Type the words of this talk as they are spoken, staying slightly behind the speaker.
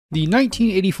The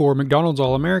 1984 McDonald's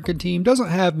All-American team doesn't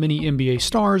have many NBA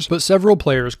stars, but several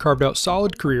players carved out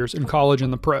solid careers in college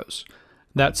and the pros.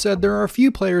 That said, there are a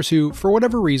few players who, for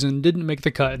whatever reason, didn't make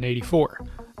the cut in '84.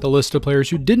 The list of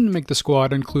players who didn't make the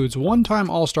squad includes one-time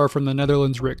All-Star from the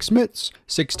Netherlands Rick Smits,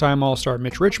 six-time All-Star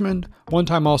Mitch Richmond,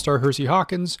 one-time All-Star Hersey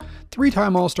Hawkins,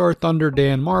 three-time All-Star Thunder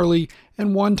Dan Marley,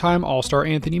 and one-time All-Star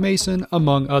Anthony Mason,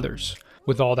 among others.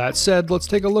 With all that said, let's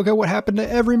take a look at what happened to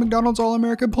every McDonald's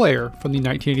All-American player from the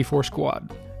 1984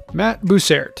 squad. Matt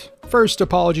Beeuwsaert. First,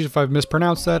 apologies if I've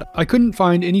mispronounced that. I couldn't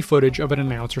find any footage of an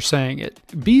announcer saying it.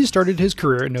 B started his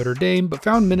career at Notre Dame, but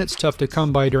found minutes tough to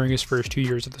come by during his first 2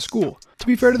 years at the school. To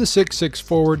be fair to the 6'6"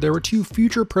 forward, there were two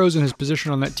future pros in his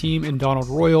position on that team in Donald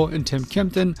Royal and Tim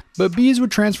Kempton, but Bees would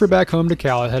transfer back home to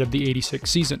Cal ahead of the '86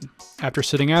 season. After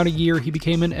sitting out a year, he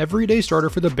became an everyday starter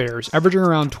for the Bears, averaging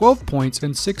around 12 points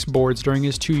and 6 boards during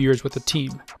his 2 years with the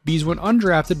team. Bees went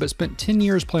undrafted but spent 10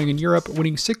 years playing in Europe,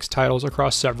 winning 6 titles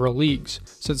across several leagues.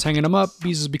 Since hanging him up,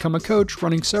 Bees has become a coach,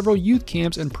 running several youth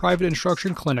camps and private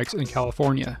instruction clinics in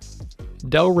California.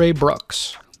 Delray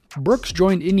Brooks. Brooks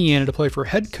joined Indiana to play for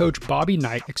head coach Bobby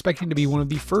Knight, expecting to be one of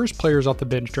the first players off the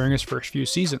bench during his first few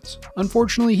seasons.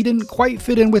 Unfortunately, he didn't quite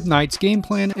fit in with Knight's game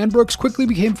plan, and Brooks quickly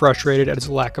became frustrated at his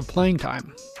lack of playing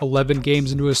time. 11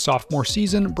 games into his sophomore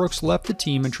season, Brooks left the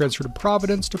team and transferred to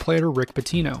Providence to play under Rick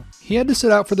Pitino. He had to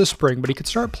sit out for the spring, but he could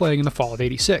start playing in the fall of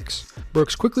 '86.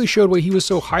 Brooks quickly showed why he was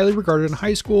so highly regarded in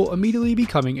high school, immediately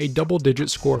becoming a double-digit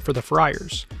scorer for the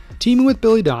Friars. Teaming with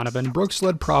Billy Donovan, Brooks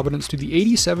led Providence to the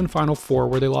 '87 Final Four,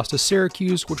 where they lost to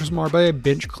Syracuse, which was marred by a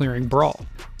bench-clearing brawl.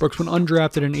 Brooks went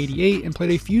undrafted in '88 and played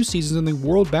a few seasons in the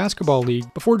World Basketball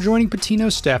League before joining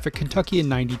Pitino's staff at Kentucky in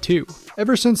 '92.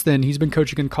 Ever since then, he's been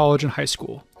coaching in college and high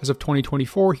school. As of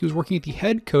 2024, he was working at the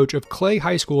head coach of Clay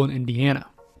High School in Indiana.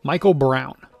 Michael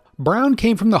Brown. Brown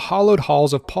came from the hallowed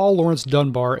halls of Paul Lawrence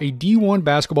Dunbar, a D1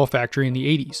 basketball factory in the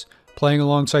 '80s. Playing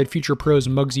alongside future pros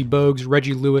Muggsy Bogues,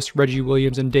 Reggie Lewis, Reggie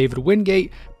Williams, and David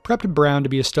Wingate, prepped Brown to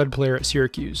be a stud player at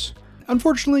Syracuse.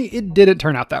 Unfortunately, it didn't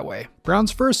turn out that way.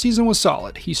 Brown's first season was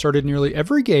solid. He started nearly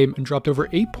every game and dropped over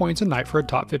 8 points a night for a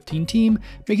top 15 team,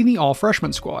 making the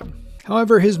all-freshman squad.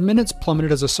 However, his minutes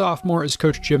plummeted as a sophomore as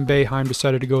coach Jim Boeheim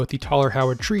decided to go with the taller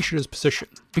Howard Treesh at his position.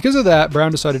 Because of that,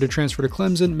 Brown decided to transfer to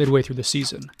Clemson midway through the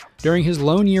season. During his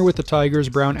lone year with the Tigers,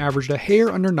 Brown averaged a hair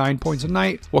under 9 points a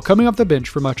night while coming off the bench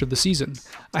for much of the season.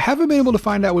 I haven't been able to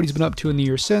find out what he's been up to in the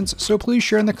years since, so please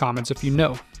share in the comments if you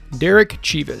know. Derrick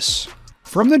Chievous.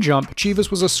 From the jump, Chievous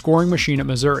was a scoring machine at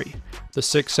Missouri. The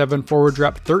 6'7" forward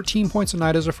dropped 13 points a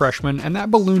night as a freshman, and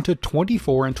that ballooned to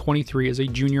 24 and 23 as a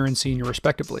junior and senior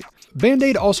respectively.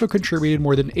 Band-Aid also contributed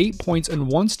more than 8 points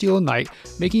and 1 steal a night,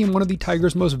 making him one of the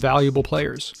Tigers' most valuable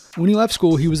players. When he left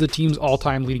school, he was the team's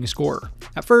all-time leading scorer.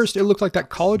 At first, it looked like that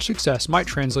college success might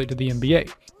translate to the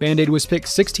NBA. Band-Aid was picked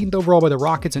 16th overall by the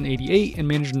Rockets in '88 and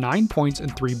managed 9 points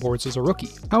and 3 boards as a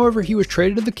rookie. However, he was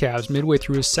traded to the Cavs midway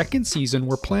through his second season,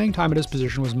 where playing time at his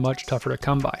position was much tougher to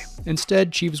come by.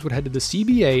 Instead, Chievous would head to the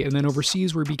CBA and then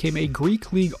overseas, where he became a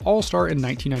Greek League All-Star in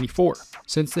 1994.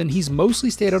 Since then, he's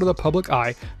mostly stayed out of the public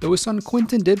eye, though his son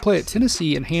Quentin did play at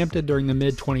Tennessee and Hampton during the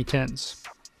mid-2010s.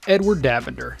 Edward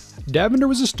Davender. Davender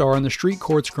was a star on the street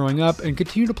courts growing up and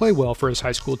continued to play well for his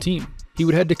high school team. He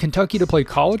would head to Kentucky to play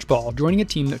college ball, joining a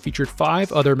team that featured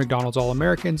 5 other McDonald's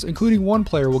All-Americans, including one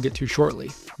player we'll get to shortly.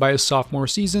 By his sophomore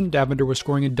season, Davender was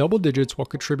scoring in double digits while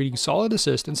contributing solid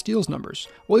assist and steals numbers.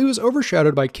 While he was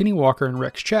overshadowed by Kenny Walker and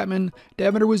Rex Chapman,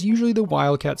 Davender was usually the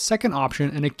Wildcats' second option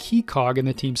and a key cog in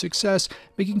the team's success,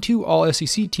 making 2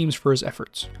 All-SEC teams for his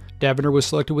efforts. Davender was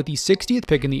selected with the 60th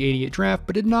pick in the '88 draft,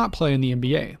 but did not play in the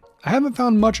NBA. I haven't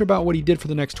found much about what he did for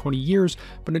the next 20 years,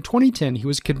 but in 2010 he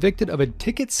was convicted of a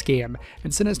ticket scam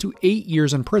and sentenced to 8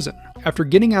 years in prison. After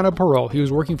getting out of parole, he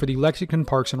was working for the Lexington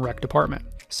Parks and Rec Department.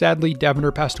 Sadly,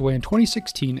 Davender passed away in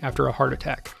 2016 after a heart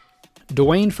attack.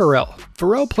 Duane Ferrell.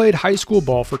 Ferrell played high school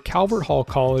ball for Calvert Hall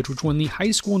College, which won the high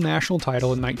school national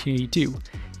title in 1982.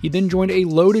 He then joined a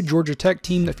loaded Georgia Tech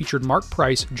team that featured Mark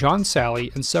Price, John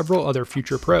Sally, and several other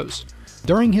future pros.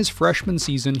 During his freshman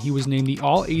season, he was named the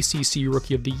All-ACC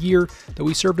Rookie of the Year, though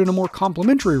he served in a more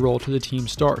complementary role to the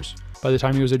team's stars. By the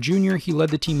time he was a junior, he led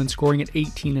the team in scoring at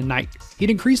 18 a night. He'd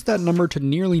increased that number to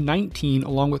nearly 19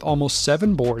 along with almost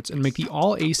 7 boards and make the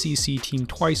All-ACC team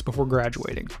twice before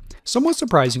graduating. Somewhat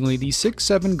surprisingly, the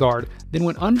 6'7" guard then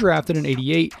went undrafted in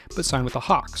 '88 but signed with the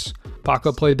Hawks.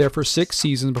 Paco played there for 6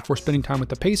 seasons before spending time with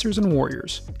the Pacers and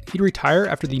Warriors. He'd retire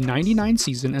after the '99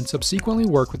 season and subsequently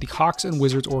work with the Hawks and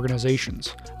Wizards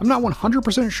organizations. I'm not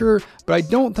 100% sure, but I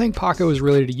don't think Paco is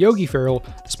related to Yogi Ferrell,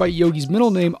 despite Yogi's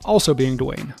middle name also being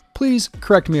Duane. Please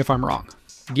correct me if I'm wrong.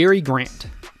 Gary Grant.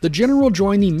 The General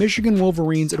joined the Michigan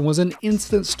Wolverines and was an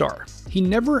instant star. He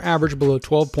never averaged below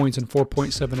 12 points and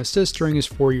 4.7 assists during his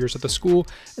 4 years at the school,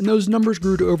 and those numbers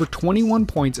grew to over 21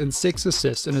 points and 6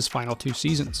 assists in his final 2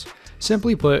 seasons.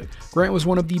 Simply put, Grant was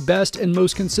one of the best and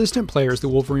most consistent players the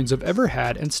Wolverines have ever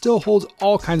had and still holds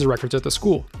all kinds of records at the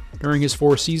school. During his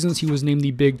 4 seasons, he was named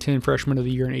the Big Ten Freshman of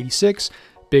the Year in '86,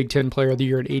 Big Ten Player of the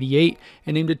Year in '88,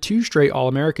 and named to 2 straight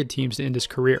All-American teams to end his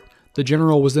career. The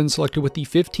General was then selected with the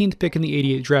 15th pick in the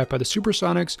 '88 draft by the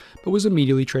Supersonics, but was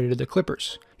immediately traded to the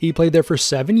Clippers. He played there for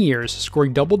 7 years,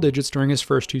 scoring double digits during his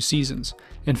first 2 seasons.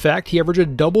 In fact, he averaged a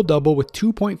double-double with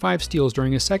 2.5 steals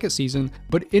during his second season,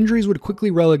 but injuries would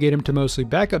quickly relegate him to mostly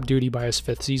backup duty by his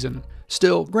 5th season.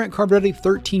 Still, Grant carved out a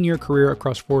 13-year career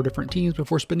across 4 different teams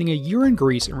before spending a year in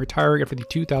Greece and retiring after the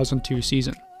 2002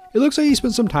 season. It looks like he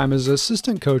spent some time as an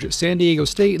assistant coach at San Diego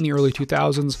State in the early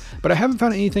 2000s, but I haven't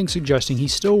found anything suggesting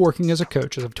he's still working as a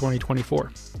coach as of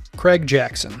 2024. Craig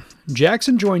Jackson.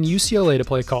 Jackson joined UCLA to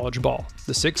play college ball.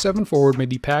 The 6'7" forward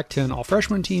made the Pac-10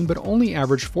 All-Freshman team, but only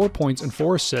averaged 4 points and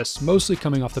 4 assists, mostly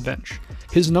coming off the bench.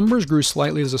 His numbers grew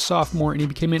slightly as a sophomore, and he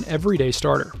became an everyday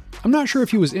starter. I'm not sure if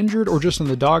he was injured or just in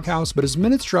the doghouse, but his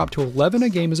minutes dropped to 11 a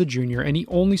game as a junior, and he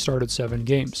only started 7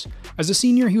 games. As a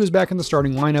senior, he was back in the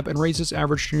starting lineup and raised his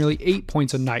average to nearly 8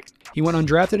 points a night. He went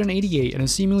undrafted in '88 and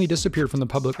has seemingly disappeared from the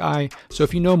public eye, so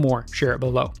if you know more, share it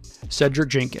below. Cedric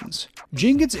Jenkins.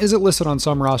 Jenkins isn't listed on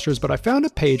some rosters, but I found a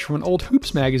page from an old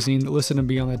Hoops magazine that listed him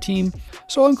being on the team,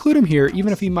 so I'll include him here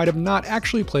even if he might have not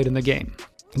actually played in the game.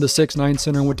 The 6'9"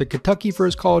 center went to Kentucky for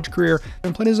his college career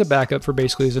and played as a backup for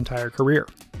basically his entire career.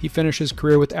 He finished his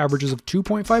career with averages of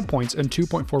 2.5 points and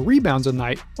 2.4 rebounds a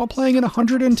night while playing in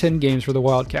 110 games for the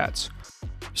Wildcats.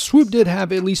 Swoop did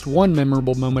have at least one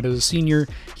memorable moment as a senior.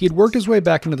 He had worked his way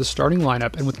back into the starting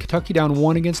lineup, and with Kentucky down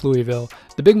 1 against Louisville,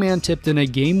 the big man tipped in a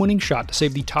game-winning shot to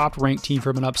save the top-ranked team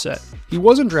from an upset. He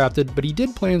wasn't drafted, but he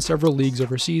did play in several leagues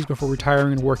overseas before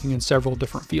retiring and working in several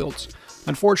different fields.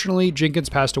 Unfortunately, Jenkins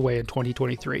passed away in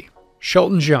 2023.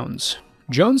 Shelton Jones.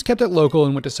 Jones kept it local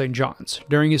and went to St. John's.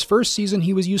 During his first season,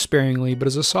 he was used sparingly, but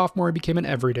as a sophomore, he became an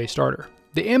everyday starter.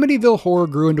 The Amityville Horror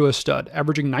grew into a stud,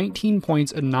 averaging 19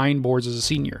 points and 9 boards as a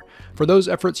senior. For those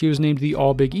efforts, he was named to the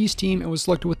All-Big East team and was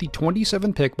selected with the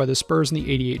 27th pick by the Spurs in the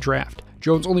 '88 draft.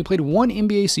 Jones only played 1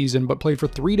 NBA season, but played for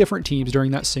 3 different teams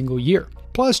during that single year.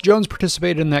 Plus, Jones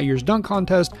participated in that year's dunk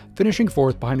contest, finishing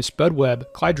 4th behind Spud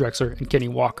Webb, Clyde Drexler, and Kenny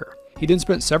Walker. He then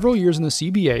spent several years in the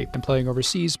CBA and playing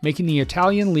overseas, making the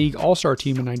Italian League All-Star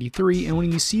team in '93 and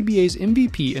winning the CBA's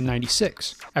MVP in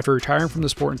 '96. After retiring from the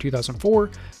sport in 2004,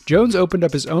 Jones opened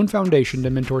up his own foundation to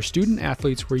mentor student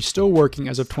athletes where he's still working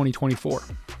as of 2024.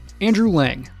 Andrew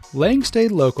Lang. Lang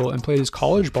stayed local and played his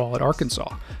college ball at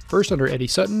Arkansas, first under Eddie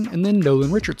Sutton and then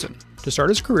Nolan Richardson. To start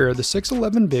his career, the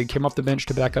 6'11" big came off the bench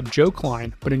to back up Joe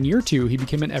Klein, but in year 2 he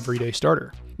became an everyday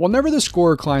starter. While never the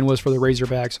scorer Klein was for the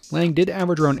Razorbacks, Lang did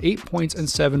average around 8 points and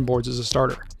 7 boards as a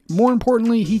starter. More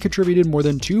importantly, he contributed more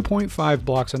than 2.5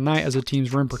 blocks a night as a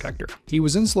team's rim protector. He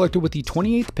was then selected with the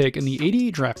 28th pick in the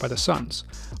 '88 draft by the Suns.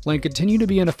 Lang continued to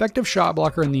be an effective shot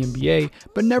blocker in the NBA,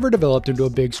 but never developed into a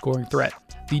big scoring threat.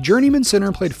 The journeyman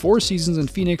center played 4 seasons in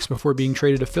Phoenix before being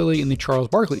traded to Philly in the Charles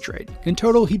Barkley trade. In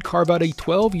total, he'd carve out a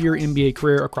 12-year NBA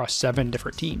career across 7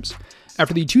 different teams.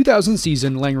 After the 2000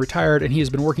 season, Lang retired and he has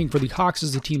been working for the Hawks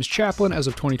as the team's chaplain as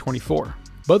of 2024.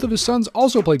 Both of his sons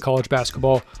also played college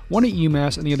basketball, one at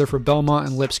UMass and the other for Belmont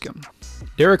and Lipscomb.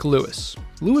 Derrick Lewis.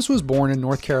 Lewis was born in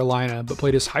North Carolina but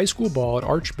played his high school ball at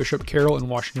Archbishop Carroll in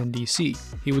Washington, D.C.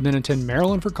 He would then attend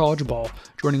Maryland for college ball,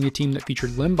 joining a team that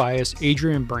featured Len Bias,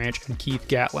 Adrian Branch, and Keith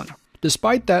Gatlin.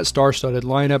 Despite that star-studded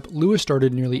lineup, Lewis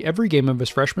started nearly every game of his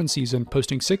freshman season,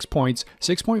 posting 6 points,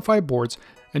 6.5 boards,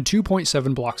 and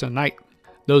 2.7 blocks a night.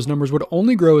 Those numbers would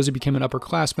only grow as he became an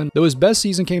upperclassman, though his best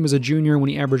season came as a junior when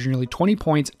he averaged nearly 20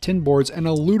 points, 10 boards, and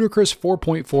a ludicrous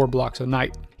 4.4 blocks a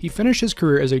night. He finished his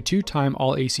career as a 2-time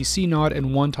All-ACC nod and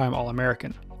 1-time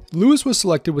All-American. Lewis was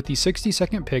selected with the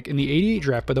 62nd pick in the '88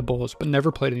 draft by the Bulls, but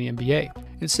never played in the NBA.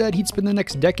 Instead, he'd spend the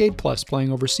next decade plus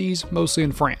playing overseas, mostly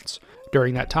in France.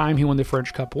 During that time, he won the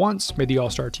French Cup once, made the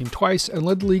All-Star team twice, and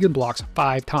led the league in blocks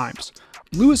 5 times.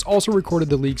 Lewis also recorded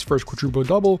the league's first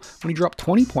quadruple-double when he dropped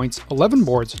 20 points, 11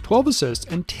 boards, 12 assists,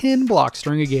 and 10 blocks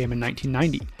during a game in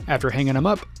 1990. After hanging him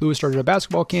up, Lewis started a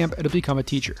basketball camp and to become a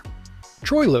teacher.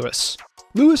 Troy Lewis.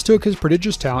 Lewis took his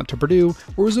prodigious talent to Purdue,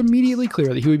 where it was immediately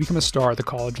clear that he would become a star at the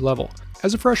college level.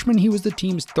 As a freshman, he was the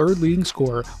team's third leading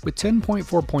scorer with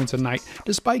 10.4 points a night,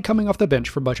 despite coming off the bench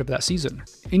for much of that season.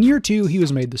 In year 2, he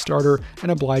was made the starter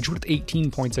and obliged with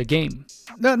 18 points a game.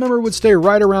 That number would stay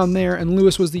right around there, and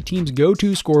Lewis was the team's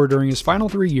go-to scorer during his final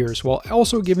 3 years, while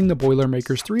also giving the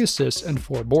Boilermakers 3 assists and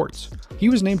 4 boards. He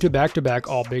was named to back-to-back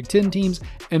All-Big Ten teams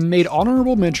and made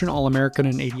honorable mention All-American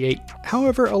in '88.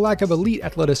 However, a lack of elite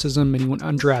athleticism meant he went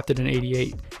undrafted in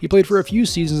 '88. He played for a few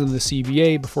seasons in the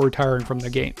CBA before retiring from the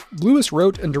game. Lewis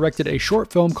wrote and directed a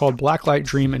short film called Blacklight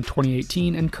Dream in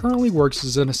 2018 and currently works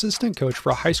as an assistant coach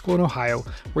for a high school in Ohio,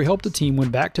 where he helped the team win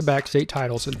back-to-back state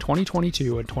titles in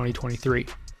 2022 and 2023.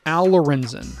 Al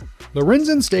Lorenzen.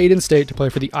 Lorenzen stayed in state to play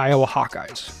for the Iowa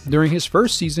Hawkeyes. During his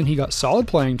first season, he got solid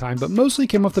playing time, but mostly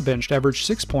came off the bench to average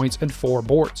 6 points and 4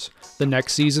 boards. The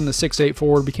next season, the 6'8"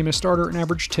 forward became a starter and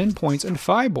averaged 10 points and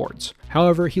 5 boards.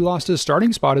 However, he lost his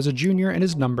starting spot as a junior and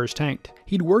his numbers tanked.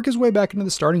 He'd work his way back into the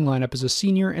starting lineup as a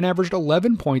senior and averaged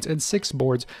 11 points and 6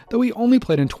 boards, though he only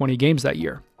played in 20 games that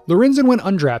year. Lorenzen went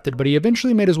undrafted, but he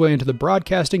eventually made his way into the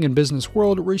broadcasting and business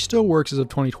world, where he still works as of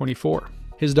 2024.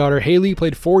 His daughter Haley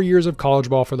played 4 years of college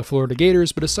ball for the Florida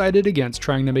Gators, but decided against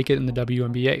trying to make it in the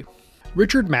WNBA.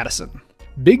 Richard Madison.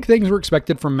 Big things were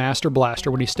expected from Master Blaster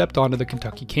when he stepped onto the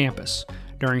Kentucky campus.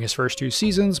 During his first 2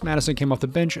 seasons, Madison came off the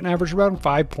bench and averaged around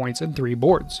 5 points and 3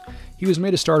 boards. He was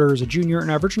made a starter as a junior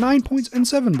and averaged 9 points and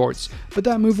 7 boards, but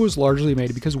that move was largely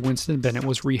made because Winston Bennett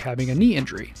was rehabbing a knee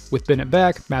injury. With Bennett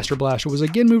back, Master Blaster was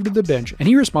again moved to the bench, and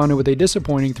he responded with a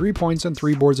disappointing 3 points and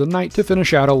 3 boards a night to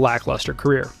finish out a lackluster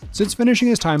career. Since finishing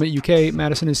his time at UK,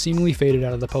 Madison has seemingly faded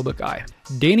out of the public eye.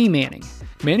 Danny Manning.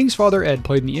 Manning's father Ed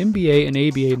played in the NBA and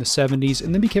ABA in the 70s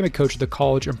and then became a coach at the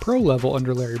college and pro level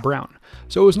under Larry Brown.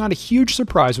 So it was not a huge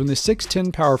surprise when the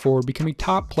 6'10" power forward became a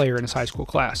top player in his high school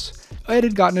class. Ed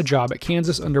had gotten a job at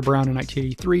Kansas under Brown in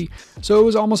 1983, so it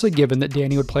was almost a given that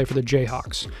Danny would play for the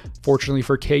Jayhawks. Fortunately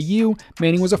for KU,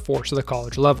 Manning was a force at the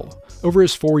college level. Over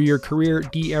his 4-year career,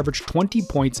 D averaged 20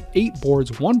 points, 8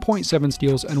 boards, 1.7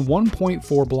 steals, and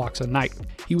 1.4 blocks a night.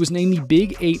 He was named the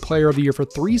Big 8 Player of the Year for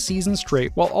 3 seasons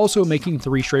straight, while also making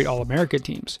 3 straight All-American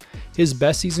teams. His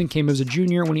best season came as a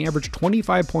junior when he averaged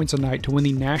 25 points a night to win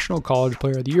the National College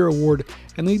Player of the Year award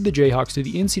and lead the Jayhawks to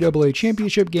the NCAA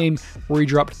championship game, where he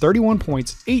dropped 31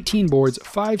 points, 18 boards,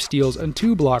 5 steals, and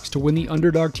 2 blocks to win the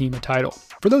underdog team a title.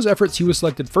 For those efforts, he was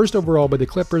selected first overall by the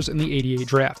Clippers in the '88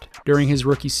 draft. During his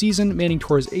rookie season, Manning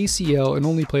tore his ACL and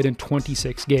only played in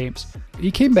 26 games.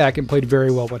 He came back and played very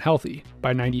well when healthy.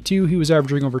 By '92, he was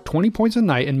averaging over 20 points a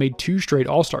night and made 2 straight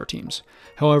All-Star teams.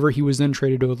 However, he was then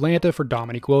traded to Atlanta for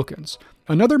Dominique Wilkins.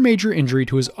 Another major injury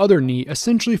to his other knee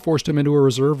essentially forced him into a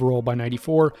reserve role by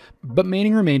 '94, but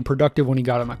Manning remained productive when he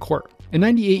got on the court. In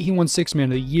 '98, he won 6th Man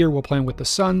of the Year while playing with the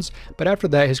Suns, but after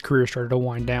that, his career started to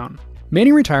wind down.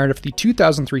 Manning retired after the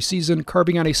 2003 season,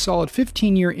 carving out a solid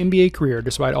 15-year NBA career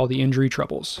despite all the injury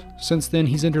troubles. Since then,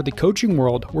 he's entered the coaching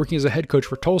world, working as a head coach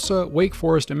for Tulsa, Wake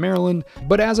Forest, and Maryland,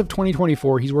 but as of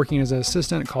 2024, he's working as an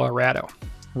assistant at Colorado.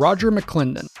 Roger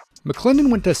McClendon. McClendon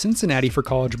went to Cincinnati for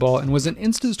college ball and was an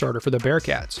instant starter for the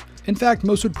Bearcats. In fact,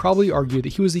 most would probably argue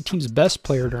that he was the team's best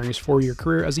player during his 4-year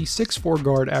career, as a 6'4"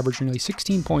 guard averaged nearly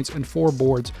 16 points and 4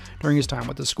 boards during his time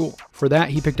with the school. For that,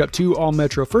 he picked up 2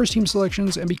 All-Metro first-team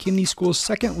selections and became the school's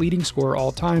 2nd leading scorer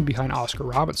all-time behind Oscar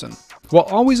Robertson. While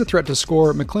always a threat to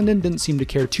score, McClendon didn't seem to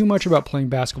care too much about playing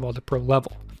basketball at the pro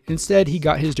level. Instead, he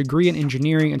got his degree in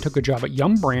engineering and took a job at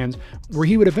Yum Brands, where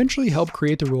he would eventually help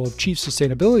create the role of Chief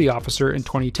Sustainability Officer in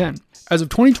 2010. As of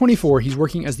 2024, he's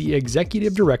working as the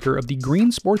Executive Director of the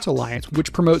Green Sports Alliance,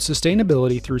 which promotes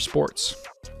sustainability through sports.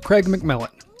 Craig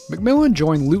McMillan. McMillan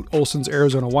joined Lute Olson's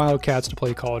Arizona Wildcats to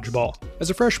play college ball. As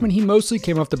a freshman, he mostly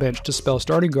came off the bench to spell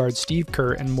starting guards Steve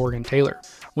Kerr and Morgan Taylor.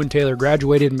 When Taylor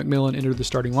graduated, McMillan entered the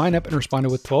starting lineup and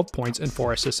responded with 12 points and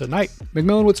 4 assists a night.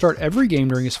 McMillan would start every game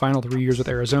during his final 3 years with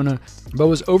Arizona, but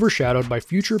was overshadowed by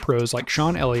future pros like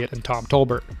Sean Elliott and Tom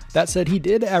Tolbert. That said, he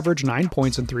did average 9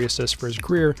 points and 3 assists for his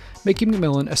career, making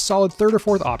McMillan a solid 3rd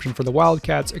or 4th option for the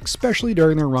Wildcats, especially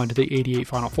during their run to the '88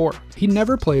 Final Four. He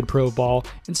never played pro ball,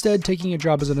 instead taking a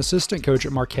job as an assistant coach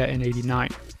at Marquette in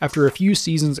 '89. After a few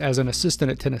seasons as an assistant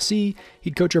at Tennessee,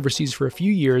 he'd coach overseas for a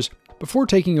few years, before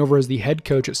taking over as the head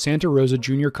coach at Santa Rosa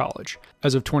Junior College.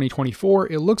 As of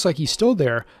 2024, it looks like he's still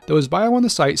there, though his bio on the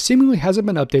site seemingly hasn't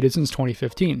been updated since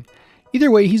 2015. Either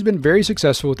way, he's been very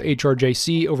successful with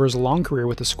HRJC over his long career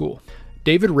with the school.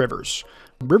 David Rivers.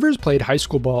 Rivers played high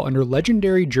school ball under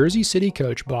legendary Jersey City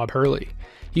coach Bob Hurley.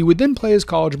 He would then play his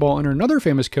college ball under another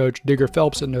famous coach, Digger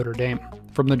Phelps, at Notre Dame.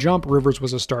 From the jump, Rivers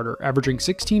was a starter, averaging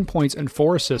 16 points and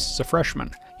 4 assists as a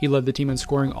freshman. He led the team in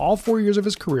scoring all 4 years of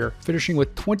his career, finishing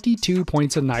with 22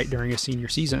 points a night during his senior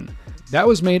season. That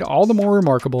was made all the more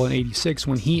remarkable in '86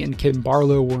 when he and Ken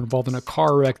Barlow were involved in a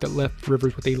car wreck that left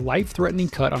Rivers with a life-threatening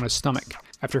cut on his stomach.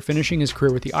 After finishing his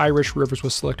career with the Irish, Rivers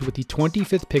was selected with the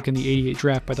 25th pick in the '88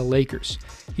 draft by the Lakers.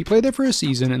 He played there for a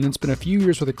season and then spent a few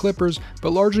years with the Clippers,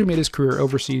 but largely made his career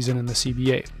overseas and in the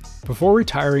CBA. Before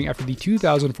retiring after the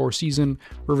 2004 season,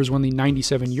 Rivers won the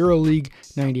 '97 EuroLeague,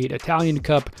 '98 Italian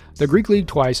Cup, the Greek League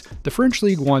twice, the French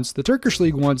League once, the Turkish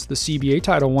League once, the CBA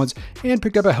title once, and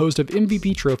picked up a host of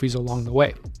MVP trophies along the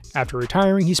way. After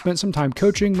retiring, he spent some time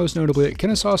coaching, most notably at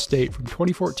Kennesaw State from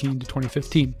 2014 to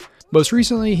 2015. Most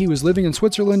recently, he was living in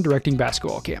Switzerland directing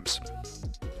basketball camps.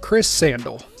 Chris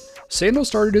Sandle. Sandle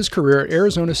started his career at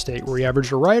Arizona State, where he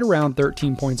averaged right around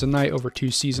 13 points a night over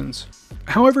 2 seasons.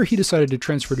 However, he decided to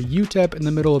transfer to UTEP in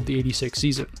the middle of the '86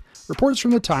 season. Reports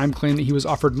from the time claim that he was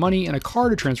offered money and a car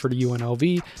to transfer to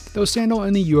UNLV, though Sandle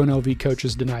and the UNLV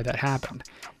coaches deny that happened.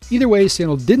 Either way,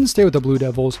 Sandle didn't stay with the Blue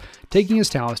Devils, taking his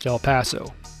talents to El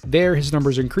Paso. There, his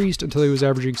numbers increased until he was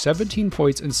averaging 17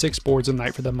 points and 6 boards a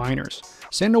night for the Miners.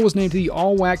 Sandle was named to the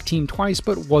All-WAC team twice,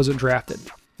 but wasn't drafted.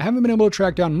 I haven't been able to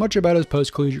track down much about his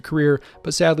post-collegiate career,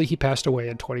 but sadly he passed away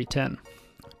in 2010.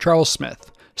 Charles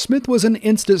Smith. Smith was an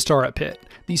instant star at Pitt.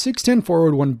 The 6'10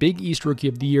 forward won Big East Rookie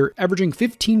of the Year, averaging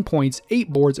 15 points,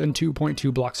 8 boards, and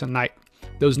 2.2 blocks a night.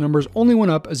 Those numbers only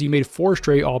went up as he made 4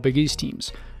 straight All-Big East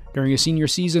teams. During his senior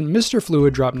season, Mr.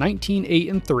 Fluid dropped 19, 8,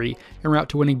 and 3 en route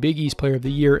to winning Big East Player of the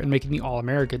Year and making the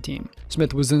All-America team.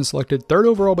 Smith was then selected 3rd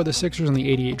overall by the Sixers in the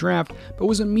 '88 draft, but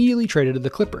was immediately traded to the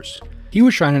Clippers. He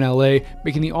would shine in LA,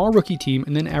 making the All-Rookie team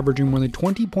and then averaging more than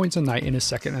 20 points a night in his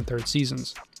 2nd and 3rd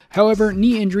seasons. However,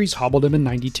 knee injuries hobbled him in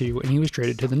 '92 and he was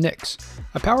traded to the Knicks.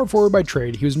 A power forward by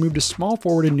trade, he was moved to small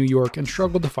forward in New York and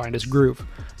struggled to find his groove.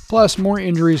 Plus, more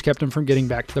injuries kept him from getting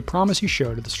back to the promise he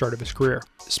showed at the start of his career.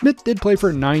 Smith did play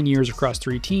for 9 years across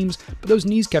 3 teams, but those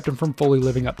knees kept him from fully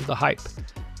living up to the hype.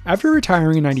 After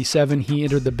retiring in '97, he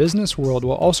entered the business world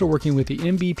while also working with the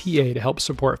NBPA to help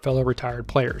support fellow retired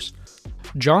players.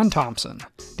 John Thompson.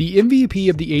 The MVP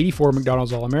of the '84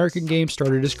 McDonald's All-American game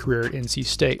started his career at NC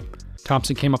State.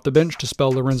 Thompson came off the bench to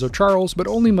spell Lorenzo Charles, but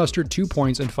only mustered 2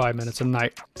 points in 5 minutes a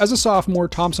night. As a sophomore,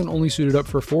 Thompson only suited up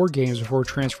for 4 games before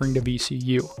transferring to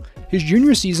VCU. His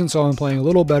junior season saw him playing a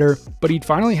little better, but he'd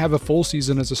finally have a full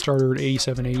season as a starter at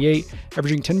 '87-'88,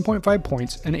 averaging 10.5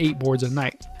 points and 8 boards a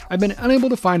night. I've been unable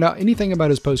to find out anything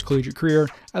about his post-collegiate career.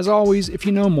 As always, if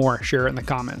you know more, share it in the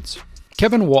comments.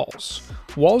 Kevin Walls.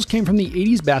 Walls came from the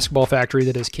 '80s basketball factory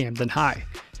that is Camden High.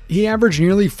 He averaged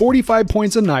nearly 45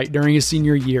 points a night during his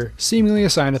senior year, seemingly a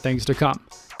sign of things to come.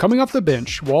 Coming off the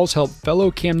bench, Walls helped fellow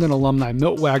Camden alumni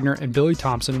Milt Wagner and Billy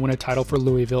Thompson win a title for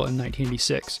Louisville in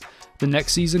 1986. The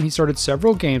next season, he started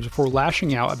several games before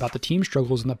lashing out about the team's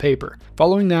struggles in the paper.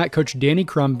 Following that, Coach Danny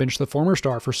Crum benched the former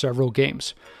star for several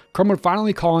games. Crum would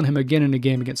finally call on him again in a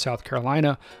game against South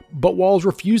Carolina, but Walls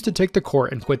refused to take the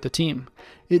court and quit the team.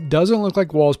 It doesn't look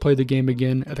like Walls played the game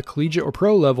again at the collegiate or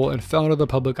pro level and fell into the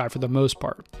public eye for the most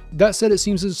part. That said, it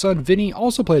seems his son Vinny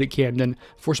also played at Camden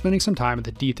before spending some time at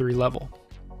the D3 level.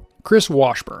 Chris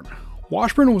Washburn.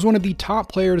 Washburn was one of the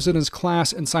top players in his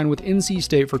class and signed with NC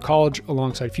State for college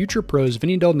alongside future pros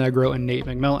Vinny Del Negro and Nate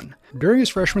McMillan. During his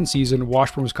freshman season,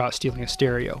 Washburn was caught stealing a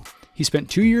stereo. He spent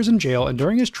 2 years in jail, and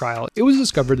during his trial, it was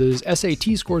discovered that his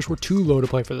SAT scores were too low to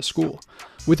play for the school.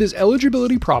 With his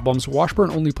eligibility problems,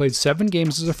 Washburn only played 7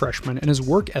 games as a freshman, and his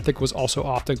work ethic was also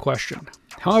often questioned.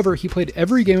 However, he played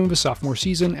every game of his sophomore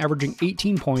season, averaging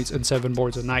 18 points and 7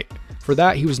 boards a night. For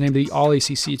that, he was named to the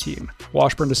All-ACC team.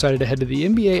 Washburn decided to head to the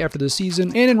NBA after the season,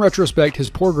 and in retrospect, his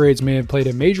poor grades may have played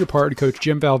a major part in Coach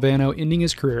Jim Valvano ending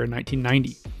his career in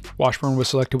 1990. Washburn was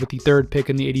selected with the 3rd pick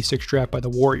in the '86 draft by the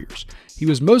Warriors. He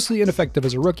was mostly ineffective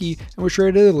as a rookie and was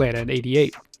traded to Atlanta in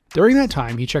 '88. During that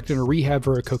time, he checked into rehab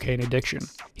for a cocaine addiction.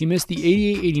 He missed the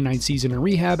 '88-'89 season in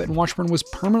rehab, and Washburn was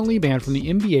permanently banned from the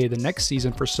NBA the next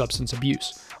season for substance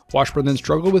abuse. Washburn then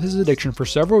struggled with his addiction for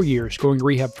several years, going to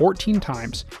rehab 14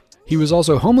 times. He was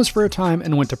also homeless for a time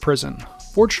and went to prison.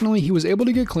 Fortunately, he was able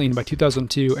to get clean by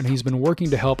 2002, and he's been working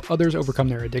to help others overcome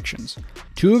their addictions.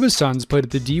 2 of his sons played at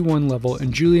the D1 level,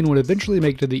 and Julian would eventually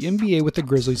make it to the NBA with the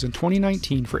Grizzlies in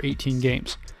 2019 for 18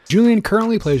 games. Julian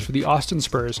currently plays for the Austin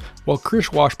Spurs, while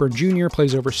Chris Washburn Jr.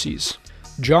 plays overseas.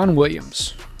 John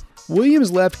Williams.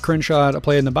 Williams left Crenshaw to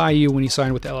play in the Bayou when he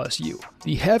signed with LSU.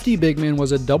 The hefty big man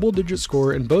was a double-digit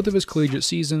scorer in both of his collegiate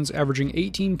seasons, averaging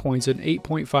 18 points and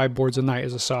 8.5 boards a night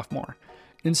as a sophomore.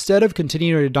 Instead of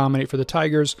continuing to dominate for the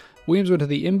Tigers, Williams went to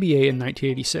the NBA in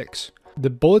 1986. The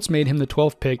Bullets made him the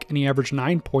 12th pick, and he averaged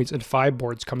 9 points and 5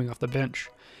 boards coming off the bench.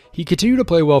 He continued to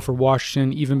play well for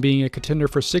Washington, even being a contender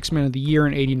for 6th Man of the Year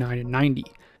in 89 and 90.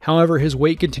 However, his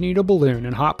weight continued to balloon,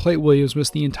 and Hot Plate Williams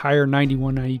missed the entire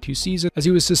 91-92 season as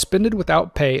he was suspended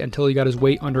without pay until he got his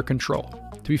weight under control.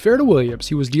 To be fair to Williams,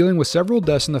 he was dealing with several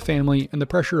deaths in the family and the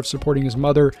pressure of supporting his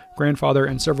mother, grandfather,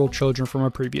 and several children from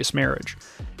a previous marriage.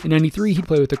 In 93, he'd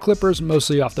play with the Clippers,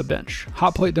 mostly off the bench.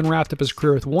 Hot Plate then wrapped up his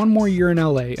career with one more year in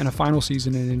LA and a final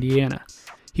season in Indiana.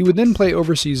 He would then play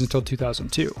overseas until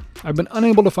 2002. I've been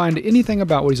unable to find anything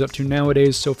about what he's up to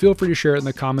nowadays, so feel free to share it in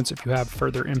the comments if you have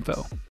further info.